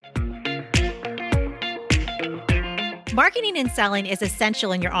Marketing and selling is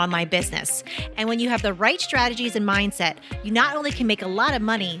essential in your online business. And when you have the right strategies and mindset, you not only can make a lot of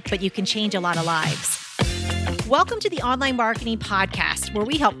money, but you can change a lot of lives. Welcome to the Online Marketing Podcast, where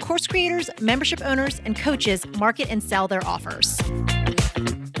we help course creators, membership owners, and coaches market and sell their offers.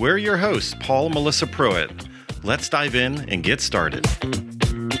 We're your hosts, Paul and Melissa Pruitt. Let's dive in and get started.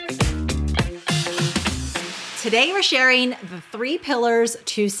 Today, we're sharing the 3 pillars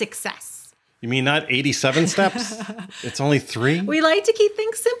to success. You mean not 87 steps? It's only 3? We like to keep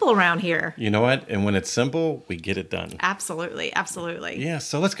things simple around here. You know what? And when it's simple, we get it done. Absolutely. Absolutely. Yeah.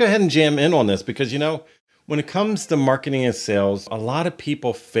 So let's go ahead and jam in on this because, when it comes to marketing and sales, a lot of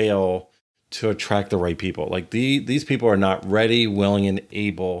people fail to attract the right people. Like these people are not ready, willing, and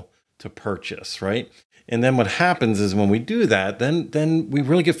able to purchase, right? And then what happens is when we do that, then we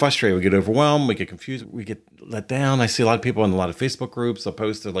really get frustrated. We get overwhelmed. We get confused. We get let down. I see a lot of people in a lot of Facebook groups, they'll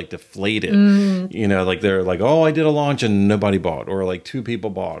post they're like deflated. Like they're like, oh, I did a launch and nobody bought, or like 2 people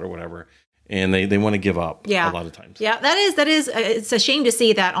bought or whatever. And they want to give up a lot of times. Yeah, that is, it's a shame to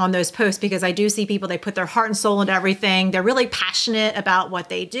see that on those posts because I do see people, they put their heart and soul into everything. They're really passionate about what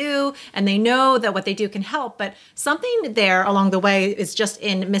they do and they know that what they do can help. But something there along the way is just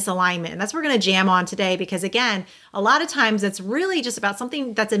in misalignment. And that's what we're going to jam on today because again, a lot of times it's really just about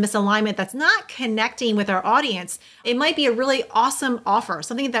something that's in misalignment that's not connecting with our audience. It might be a really awesome offer,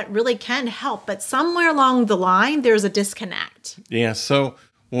 something that really can help, but somewhere along the line, there's a disconnect. Yeah, so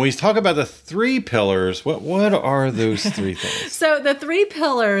when we talk about the 3 pillars, what are those 3 things? So the 3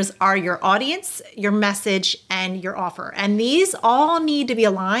 pillars are your audience, your message, and your offer. And these all need to be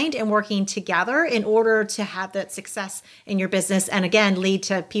aligned and working together in order to have that success in your business and again, lead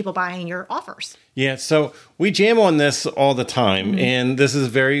to people buying your offers. Yeah, so we jam on this all the time, and this is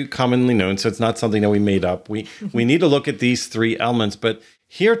very commonly known, so it's not something that we made up. We need to look at these 3 elements, but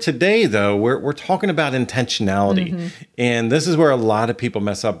here today, though, we're talking about intentionality, and this is where a lot of people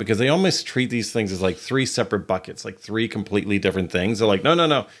mess up because they almost treat these things as like 3 separate buckets, like 3 completely different things. They're like, no.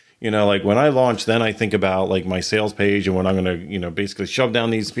 Like when I launch, then I think about like my sales page and when I'm going to, basically shove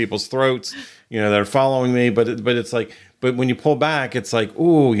down these people's throats, that are following me. But it's like, but when you pull back, it's like,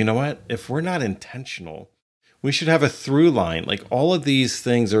 oh, you know what? If we're not intentional, we should have a through line. Like all of these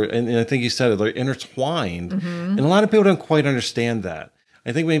things are, and I think you said it, they're intertwined. And a lot of people don't quite understand that.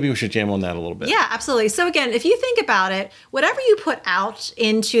 I think maybe we should jam on that a little bit. Yeah, absolutely. So again, if you think about it, whatever you put out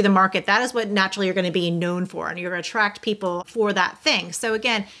into the market, that is what naturally you're going to be known for, and you're going to attract people for that thing. So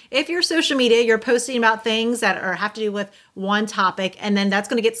again, if your social media, you're posting about things that have to do with one topic, and then that's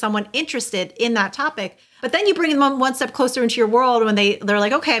going to get someone interested in that topic. But then you bring them one step closer into your world when they're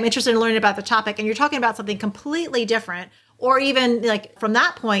like, okay, I'm interested in learning about the topic, and you're talking about something completely different. Or even like from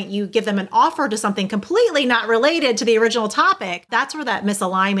that point, you give them an offer to something completely not related to the original topic. That's where that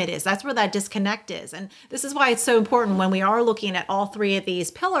misalignment is. That's where that disconnect is. And this is why it's so important when we are looking at all 3 of these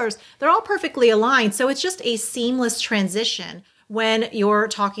pillars, they're all perfectly aligned. So it's just a seamless transition when you're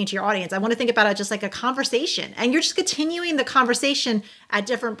talking to your audience. I want to think about it just like a conversation, and you're just continuing the conversation at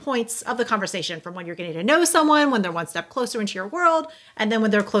different points of the conversation, from when you're getting to know someone, when they're one step closer into your world, and then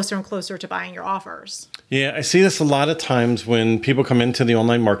when they're closer and closer to buying your offers. Yeah, I see this a lot of times when people come into the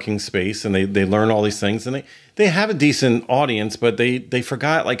online marketing space and they learn all these things and they have a decent audience, but they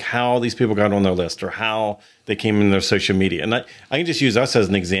forgot like how these people got on their list or how they came in their social media. And I can just use us as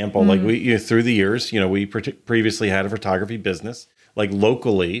an example. Like we, through the years, we previously had a photography business, like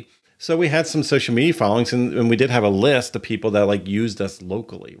locally. So we had some social media followings and we did have a list of people that like used us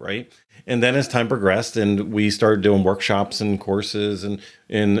locally, right? And then as time progressed and we started doing workshops and courses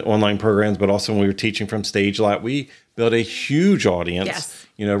and online programs, but also when we were teaching from stage a lot, we built a huge audience. Yes.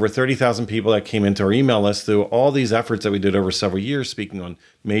 Over 30,000 people that came into our email list through all these efforts that we did over several years, speaking on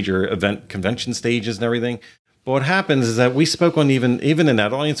major event convention stages and everything. But what happens is that we spoke on even in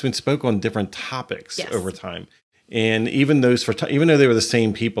that audience, we spoke on different topics over time. And even those, even though they were the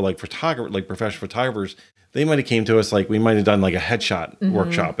same people, like professional photographers, they might have came to us like we might have done like a headshot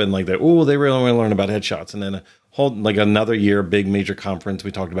workshop and like that. Oh, they really want to learn about headshots, and then a whole like another year, big major conference,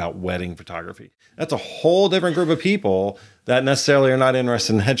 we talked about wedding photography. That's a whole different group of people that necessarily are not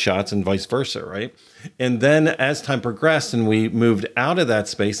interested in headshots, and vice versa, right? And then as time progressed, and we moved out of that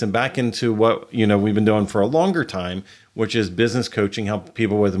space and back into what we've been doing for a longer time, which is business coaching, help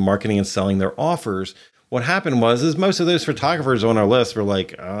people with marketing and selling their offers. What happened was most of those photographers on our list were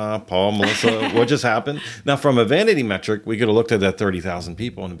like, Paul, Melissa, what just happened? Now, from a vanity metric, we could have looked at that 30,000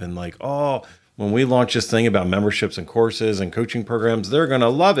 people and been like, oh, when we launch this thing about memberships and courses and coaching programs, they're going to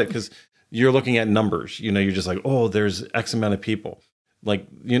love it because you're looking at numbers. You're just like, oh, there's X amount of people. Like,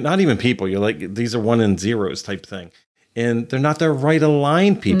 you're not even people. You're like, these are 1 and zeros type thing. and they're not the right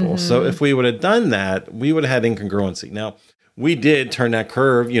aligned people. So if we would have done that, we would have had incongruency. Now, we did turn that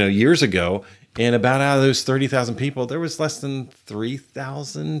curve, years ago, and about out of those 30,000 people, there was less than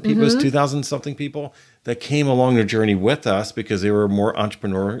 3,000 people, it was 2,000 something people that came along their journey with us because they were more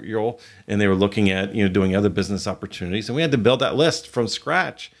entrepreneurial and they were looking at, doing other business opportunities. And we had to build that list from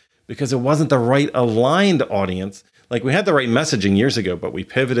scratch because it wasn't the right aligned audience. Like we had the right messaging years ago, but we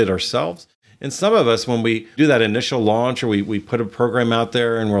pivoted ourselves. And some of us, when we do that initial launch or we put a program out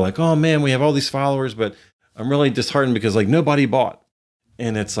there and we're like, oh man, we have all these followers, but I'm really disheartened because nobody bought.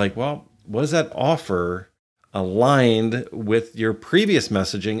 And it's like, well, was that offer aligned with your previous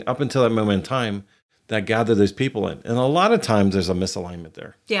messaging up until that moment in time that gathered those people in? And a lot of times there's a misalignment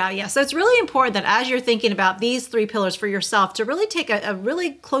there. Yeah. So it's really important that as you're thinking about these 3 pillars for yourself, to really take a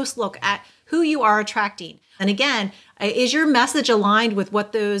really close look at who you are attracting. And again, is your message aligned with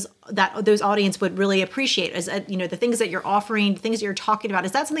what those audience would really appreciate? Is the things that you're offering, things that you're talking about,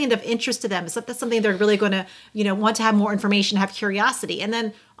 is that something of interest to them? Is that something they're really going to, want to have more information, have curiosity? And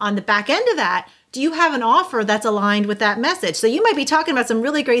then on the back end of that, do you have an offer that's aligned with that message? So you might be talking about some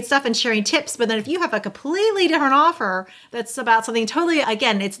really great stuff and sharing tips, but then if you have a completely different offer that's about something totally,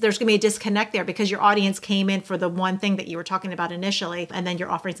 again, there's going to be a disconnect there because your audience came in for the one thing that you were talking about initially, and then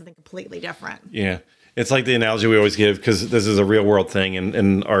you're offering something completely different. Yeah. It's like the analogy we always give, because this is a real world thing.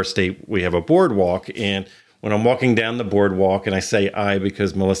 In our state, we have a boardwalk, and when I'm walking down the boardwalk, and I say I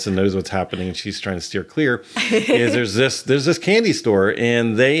because Melissa knows what's happening and she's trying to steer clear, is there's this candy store,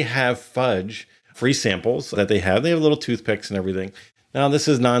 and they have fudge free samples that they have. They have little toothpicks and everything. Now, this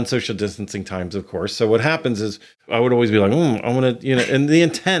is non-social distancing times, of course. So what happens is I would always be like, I want to, and the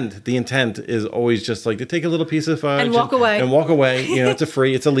intent is always just like to take a little piece of fudge and walk away. And walk away.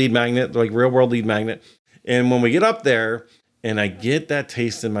 It's a lead magnet, like real world lead magnet. And when we get up there and I get that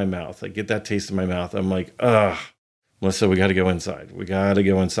taste in my mouth, I'm like, Melissa, we got to go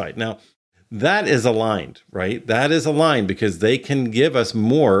inside. Now, that is aligned, right? That is aligned because they can give us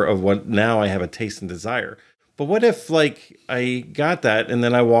more of what now I have a taste and desire. But what if I got that and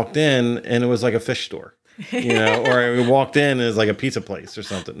then I walked in and it was like a fish store, or I walked in and it was like a pizza place or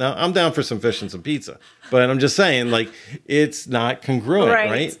something. Now I'm down for some fish and some pizza, but I'm just saying it's not congruent,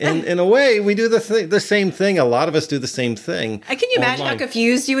 right? And in a way we do the same thing. A lot of us do the same thing. Can you imagine how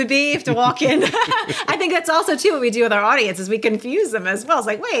confused you would be if to walk in? I think that's also too what we do with our audience is we confuse them as well. It's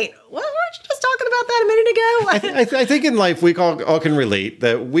like, wait, what weren't you just talking about that a minute ago? I think in life we all can relate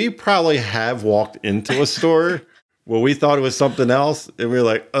that we probably have walked into a store where we thought it was something else, and we were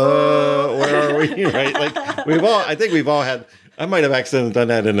like, where are we? Right? I think we've all had. I might have accidentally done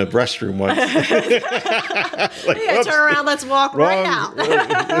that in a restroom once. Turn around, let's walk right now.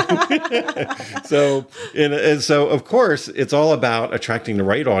 So of course, it's all about attracting the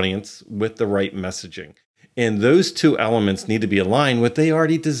right audience with the right messaging. And those two elements need to be aligned with what they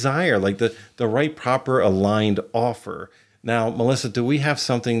already desire, like the right, proper, aligned offer. Now, Melissa, do we have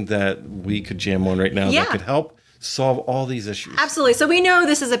something that we could jam on right now that could help solve all these issues? Absolutely. So we know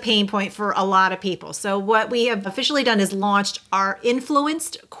this is a pain point for a lot of people. So what we have officially done is launched our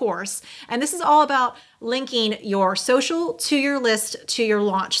Influenced course. And this is all about linking your social to your list to your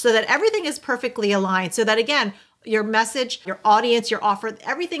launch so that everything is perfectly aligned. So that, again, your message, your audience, your offer,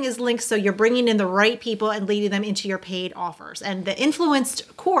 everything is linked so you're bringing in the right people and leading them into your paid offers. And the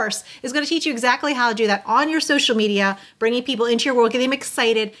Influenced course is going to teach you exactly how to do that on your social media, bringing people into your world, getting them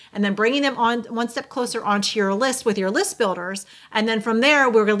excited, and then bringing them on one step closer onto your list with your list builders. And then from there,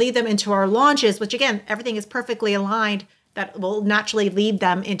 we're going to lead them into our launches, which again, everything is perfectly aligned that will naturally lead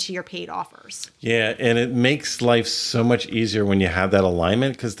them into your paid offers. Yeah, and it makes life so much easier when you have that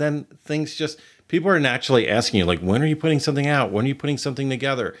alignment because then things just... People are naturally asking you, when are you putting something out? When are you putting something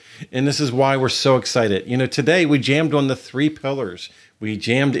together? And this is why we're so excited. Today we jammed on the 3 pillars. We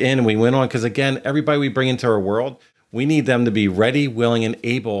jammed in and we went on because, again, everybody we bring into our world, we need them to be ready, willing, and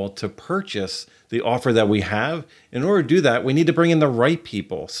able to purchase the offer that we have. In order to do that, we need to bring in the right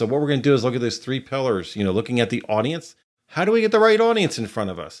people. So what we're going to do is look at those 3 pillars, looking at the audience. How do we get the right audience in front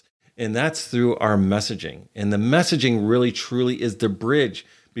of us? And that's through our messaging. And the messaging really, truly is the bridge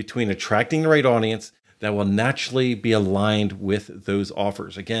between attracting the right audience that will naturally be aligned with those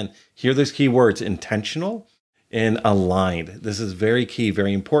offers. Again, hear those key words, intentional and aligned. This is very key,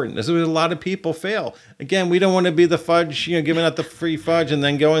 very important. This is where a lot of people fail. Again, we don't want to be the fudge, giving out the free fudge and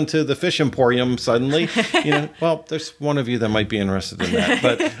then go into the fish emporium suddenly. Well, there's one of you that might be interested in that.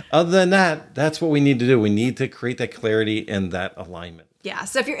 But other than that, that's what we need to do. We need to create that clarity and that alignment. Yeah.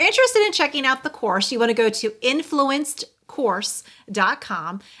 So if you're interested in checking out the course, you want to go to influenced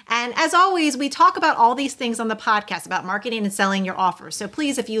course.com. And as always, we talk about all these things on the podcast about marketing and selling your offers. So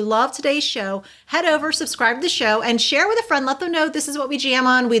please, if you love today's show, head over, subscribe to the show, and share with a friend. Let them know this is what we jam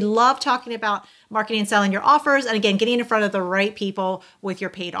on. We love talking about marketing and selling your offers. And again, getting in front of the right people with your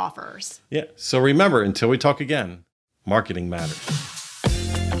paid offers. Yeah. So remember, until we talk again, marketing matters.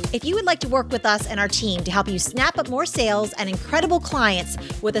 If you would like to work with us and our team to help you snap up more sales and incredible clients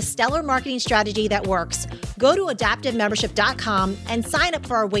with a stellar marketing strategy that works, go to adaptivemembership.com and sign up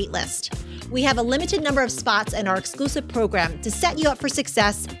for our wait list. We have a limited number of spots in our exclusive program to set you up for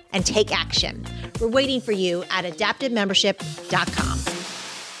success and take action. We're waiting for you at adaptivemembership.com.